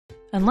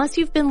Unless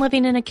you've been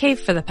living in a cave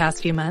for the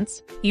past few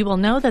months, you will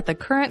know that the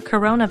current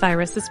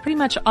coronavirus is pretty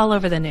much all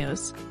over the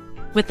news.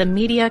 With the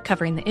media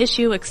covering the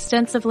issue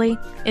extensively,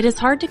 it is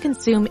hard to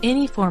consume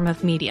any form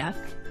of media,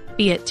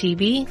 be it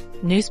TV,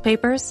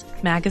 newspapers,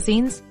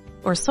 magazines,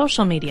 or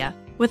social media,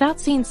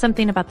 without seeing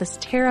something about this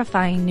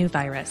terrifying new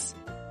virus.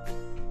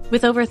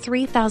 With over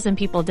 3,000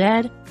 people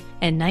dead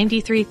and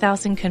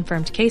 93,000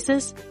 confirmed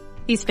cases,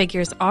 these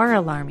figures are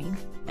alarming,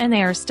 and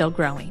they are still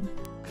growing.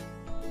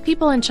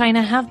 People in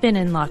China have been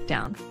in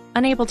lockdown,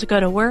 unable to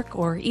go to work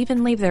or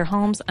even leave their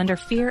homes under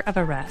fear of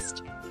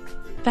arrest.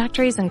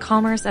 Factories and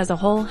commerce as a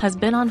whole has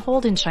been on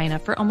hold in China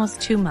for almost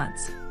 2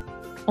 months,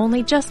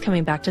 only just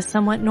coming back to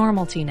somewhat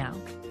normalcy now,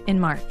 in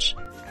March.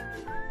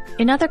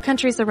 In other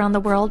countries around the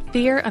world,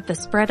 fear of the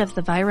spread of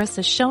the virus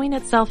is showing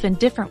itself in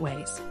different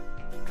ways.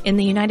 In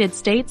the United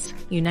States,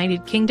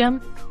 United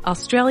Kingdom,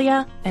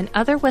 Australia, and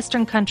other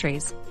Western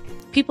countries,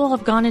 people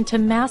have gone into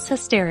mass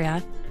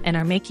hysteria and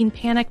are making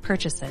panic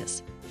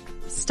purchases,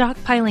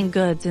 stockpiling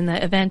goods in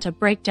the event a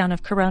breakdown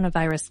of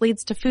coronavirus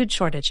leads to food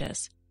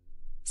shortages.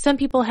 Some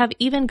people have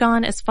even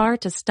gone as far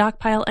to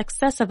stockpile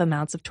excessive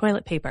amounts of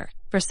toilet paper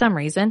for some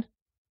reason.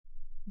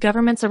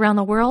 Governments around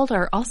the world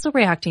are also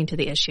reacting to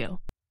the issue,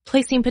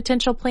 placing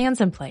potential plans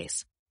in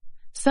place.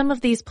 Some of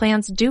these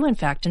plans do in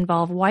fact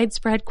involve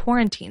widespread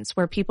quarantines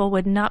where people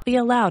would not be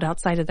allowed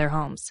outside of their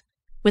homes,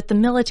 with the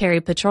military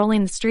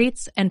patrolling the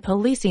streets and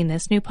policing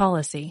this new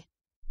policy.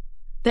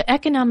 The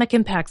economic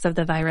impacts of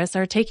the virus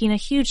are taking a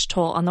huge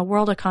toll on the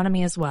world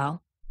economy as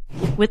well.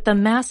 With the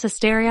mass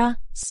hysteria,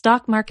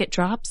 stock market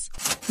drops,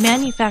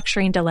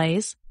 manufacturing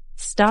delays,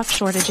 stock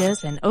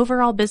shortages, and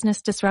overall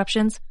business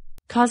disruptions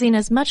causing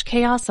as much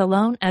chaos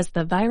alone as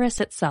the virus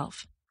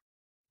itself.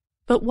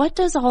 But what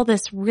does all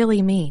this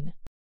really mean?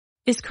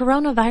 Is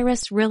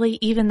coronavirus really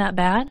even that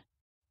bad?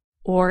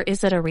 Or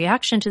is it a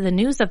reaction to the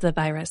news of the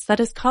virus that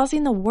is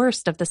causing the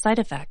worst of the side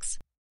effects?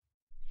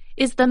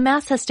 Is the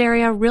mass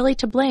hysteria really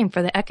to blame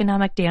for the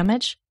economic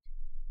damage?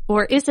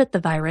 Or is it the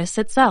virus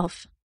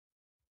itself?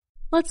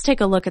 Let's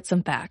take a look at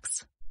some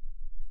facts.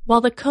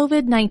 While the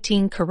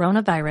COVID-19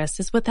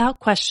 coronavirus is without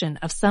question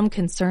of some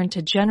concern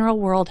to general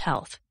world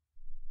health,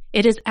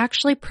 it is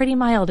actually pretty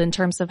mild in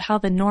terms of how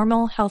the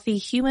normal, healthy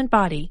human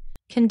body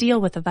can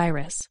deal with the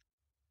virus.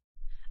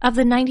 Of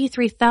the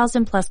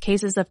 93,000 plus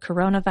cases of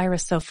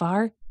coronavirus so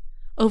far,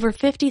 over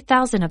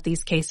 50,000 of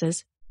these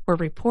cases were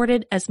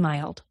reported as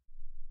mild,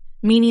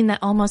 meaning that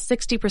almost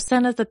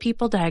 60% of the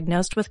people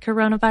diagnosed with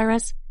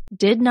coronavirus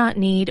did not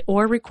need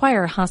or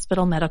require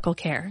hospital medical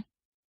care.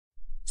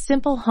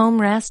 Simple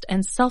home rest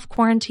and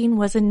self-quarantine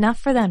was enough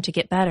for them to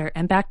get better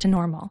and back to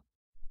normal.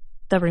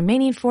 The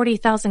remaining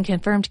 40,000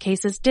 confirmed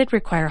cases did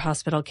require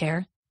hospital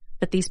care,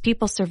 but these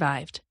people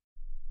survived.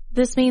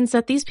 This means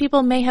that these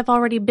people may have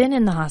already been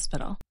in the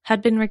hospital,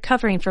 had been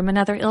recovering from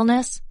another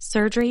illness,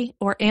 surgery,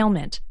 or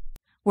ailment,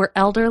 were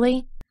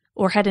elderly,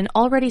 or had an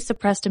already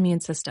suppressed immune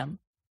system.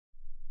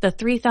 The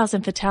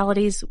 3,000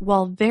 fatalities,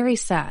 while very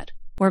sad,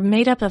 were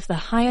made up of the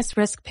highest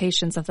risk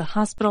patients of the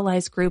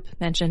hospitalized group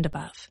mentioned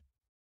above.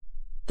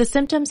 The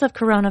symptoms of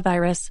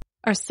coronavirus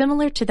are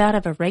similar to that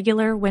of a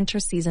regular winter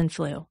season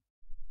flu.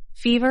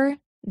 Fever,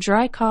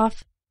 dry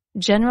cough,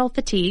 general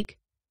fatigue,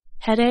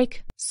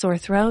 headache, sore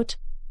throat,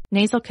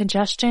 nasal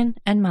congestion,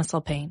 and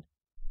muscle pain.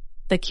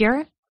 The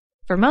cure?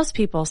 For most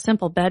people,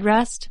 simple bed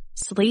rest,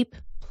 sleep,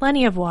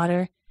 plenty of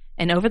water,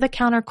 and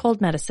over-the-counter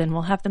cold medicine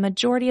will have the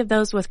majority of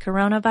those with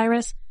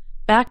coronavirus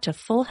back to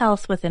full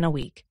health within a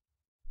week.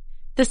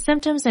 The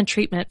symptoms and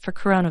treatment for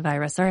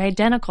coronavirus are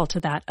identical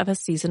to that of a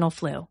seasonal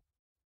flu.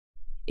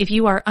 If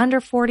you are under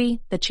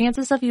 40, the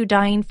chances of you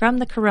dying from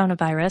the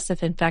coronavirus,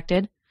 if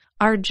infected,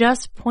 are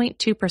just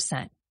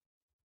 0.2%.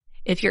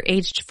 If you're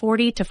aged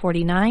 40 to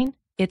 49,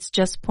 it's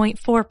just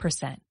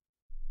 0.4%.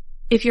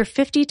 If you're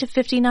 50 to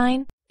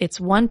 59, it's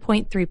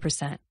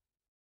 1.3%.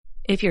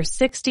 If you're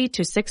 60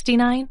 to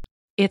 69,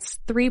 it's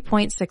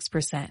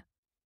 3.6%.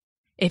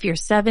 If you're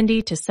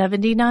 70 to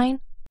 79,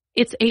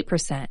 it's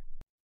 8%.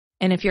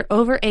 And if you're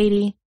over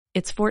 80,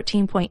 it's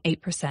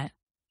 14.8%.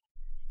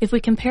 If we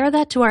compare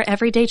that to our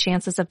everyday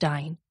chances of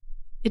dying,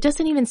 it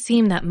doesn't even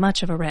seem that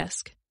much of a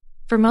risk.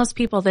 For most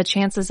people, the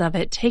chances of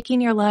it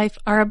taking your life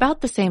are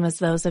about the same as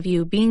those of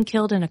you being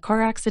killed in a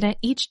car accident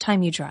each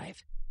time you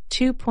drive,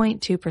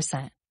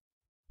 2.2%.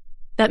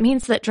 That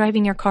means that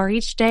driving your car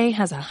each day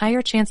has a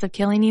higher chance of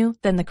killing you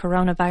than the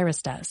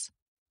coronavirus does.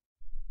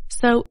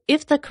 So,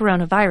 if the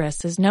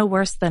coronavirus is no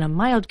worse than a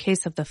mild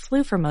case of the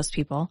flu for most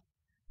people,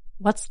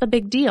 what's the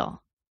big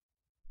deal?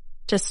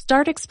 To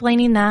start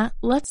explaining that,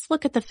 let's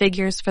look at the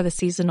figures for the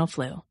seasonal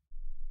flu.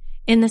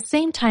 In the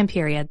same time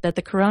period that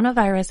the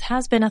coronavirus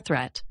has been a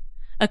threat,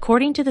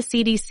 according to the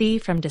CDC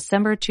from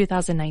December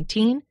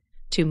 2019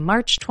 to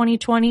March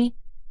 2020,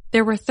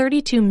 there were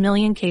 32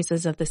 million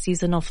cases of the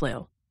seasonal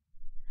flu.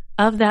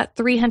 Of that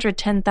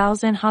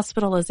 310,000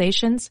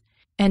 hospitalizations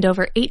and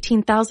over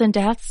 18,000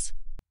 deaths,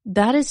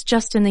 that is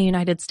just in the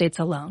United States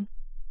alone.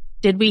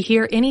 Did we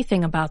hear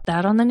anything about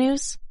that on the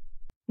news?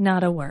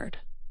 Not a word.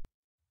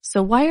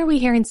 So why are we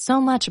hearing so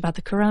much about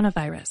the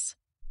coronavirus?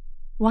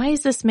 Why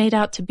is this made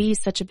out to be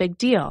such a big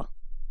deal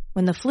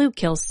when the flu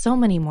kills so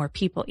many more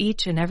people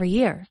each and every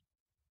year?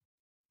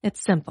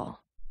 It's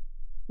simple.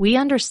 We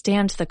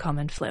understand the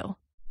common flu.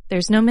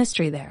 There's no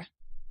mystery there.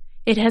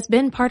 It has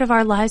been part of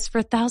our lives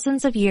for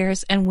thousands of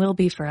years and will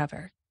be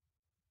forever.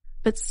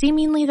 But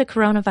seemingly the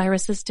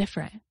coronavirus is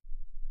different.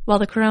 While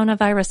the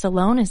coronavirus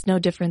alone is no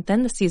different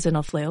than the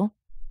seasonal flu,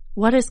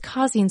 what is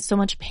causing so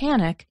much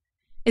panic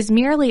is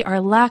merely our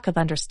lack of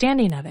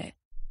understanding of it.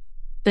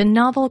 The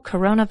novel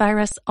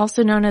coronavirus,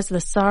 also known as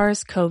the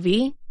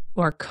SARS-CoV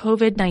or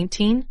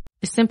COVID-19,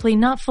 is simply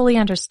not fully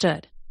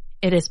understood.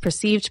 It is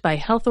perceived by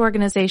health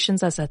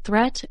organizations as a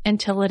threat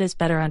until it is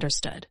better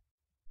understood.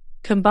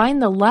 Combine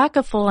the lack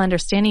of full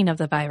understanding of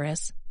the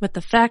virus with the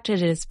fact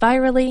it is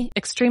virally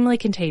extremely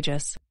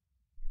contagious,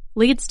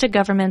 leads to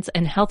governments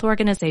and health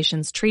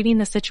organizations treating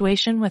the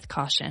situation with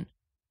caution.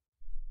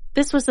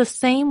 This was the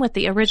same with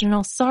the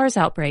original SARS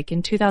outbreak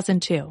in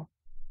 2002,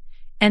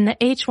 and the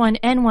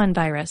H1N1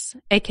 virus,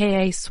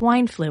 aka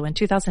swine flu in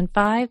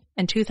 2005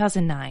 and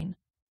 2009.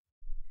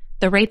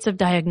 The rates of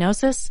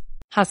diagnosis,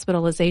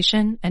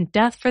 hospitalization, and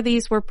death for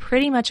these were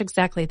pretty much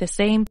exactly the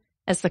same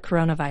as the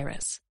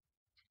coronavirus.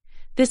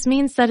 This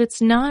means that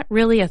it's not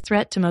really a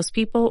threat to most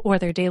people or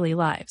their daily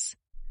lives.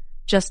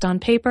 Just on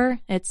paper,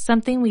 it's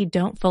something we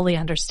don't fully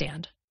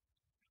understand.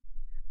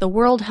 The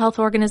World Health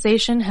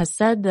Organization has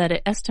said that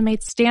it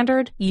estimates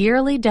standard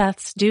yearly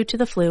deaths due to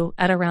the flu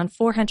at around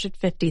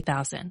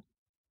 450,000.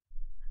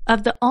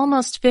 Of the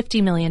almost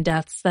 50 million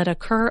deaths that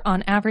occur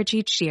on average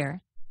each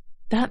year,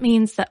 that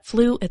means that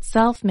flu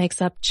itself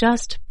makes up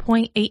just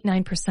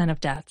 0.89% of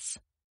deaths.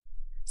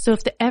 So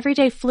if the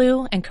everyday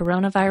flu and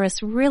coronavirus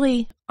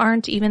really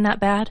aren't even that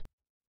bad,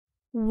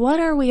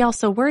 what are we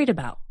also worried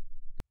about?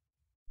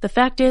 The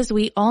fact is,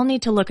 we all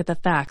need to look at the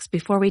facts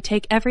before we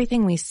take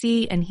everything we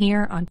see and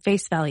hear on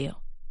face value,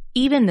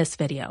 even this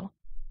video.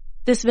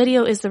 This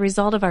video is the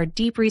result of our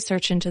deep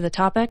research into the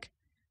topic,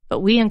 but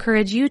we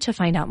encourage you to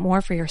find out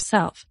more for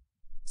yourself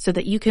so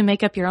that you can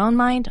make up your own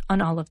mind on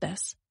all of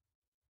this.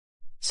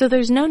 So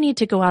there's no need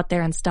to go out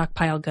there and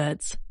stockpile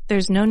goods.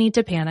 There's no need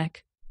to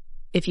panic.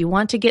 If you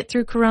want to get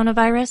through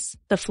coronavirus,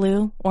 the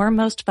flu, or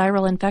most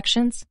viral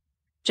infections,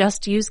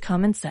 just use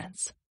common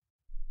sense.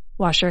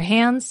 Wash your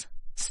hands,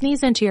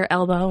 sneeze into your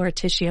elbow or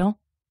tissue,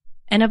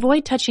 and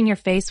avoid touching your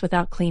face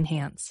without clean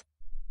hands.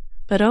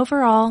 But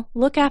overall,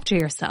 look after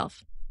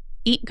yourself.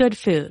 Eat good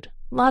food,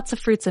 lots of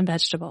fruits and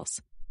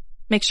vegetables.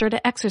 Make sure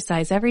to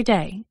exercise every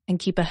day and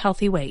keep a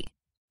healthy weight.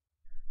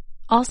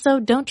 Also,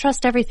 don't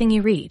trust everything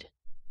you read.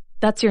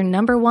 That's your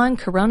 #1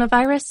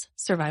 coronavirus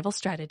survival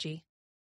strategy.